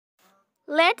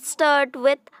Let's start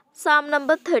with sum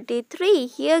number 33.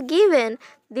 Here given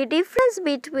the difference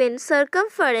between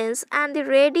circumference and the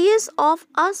radius of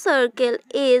a circle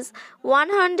is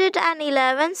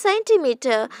 111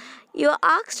 centimeter. You are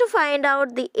asked to find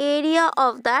out the area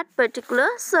of that particular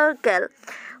circle.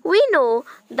 We know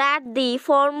that the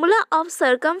formula of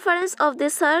circumference of the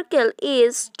circle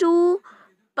is 2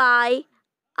 pi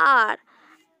r.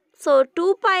 So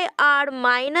 2 pi r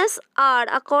minus r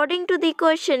according to the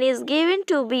question is given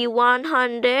to be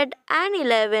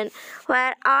 111,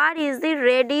 where r is the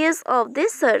radius of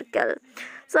this circle.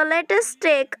 So let us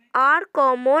take r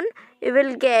common. We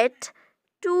will get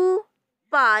 2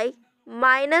 pi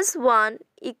minus 1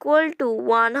 equal to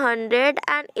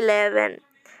 111.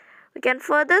 We can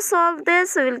further solve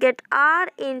this. We will get r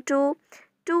into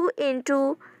 2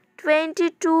 into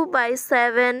 22 by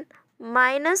 7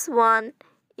 minus 1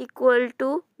 equal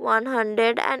to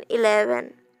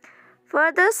 111.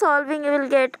 Further solving, you will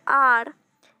get r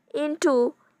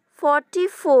into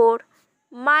 44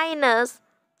 minus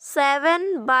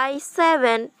 7 by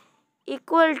 7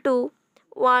 equal to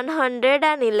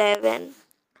 111.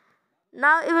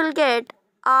 Now you will get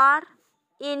r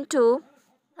into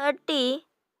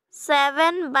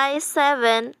 37 by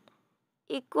 7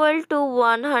 equal to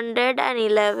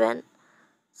 111.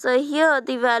 So here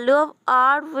the value of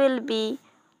r will be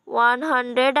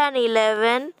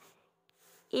 111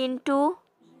 into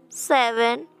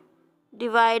 7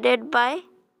 divided by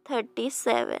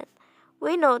 37.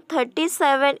 We know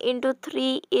 37 into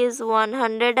 3 is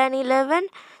 111.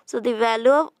 So the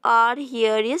value of r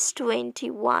here is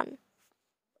 21.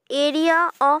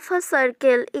 Area of a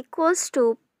circle equals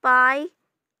to pi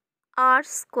r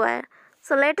square.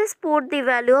 So let us put the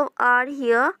value of r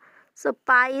here. So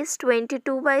pi is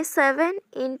 22 by 7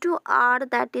 into r,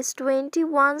 that is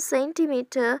 21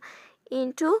 centimeter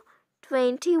into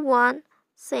 21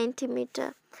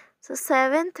 centimeter. So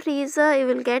 7 3s you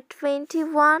will get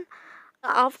 21.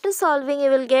 After solving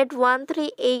you will get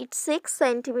 1386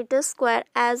 centimeter square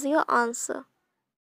as your answer.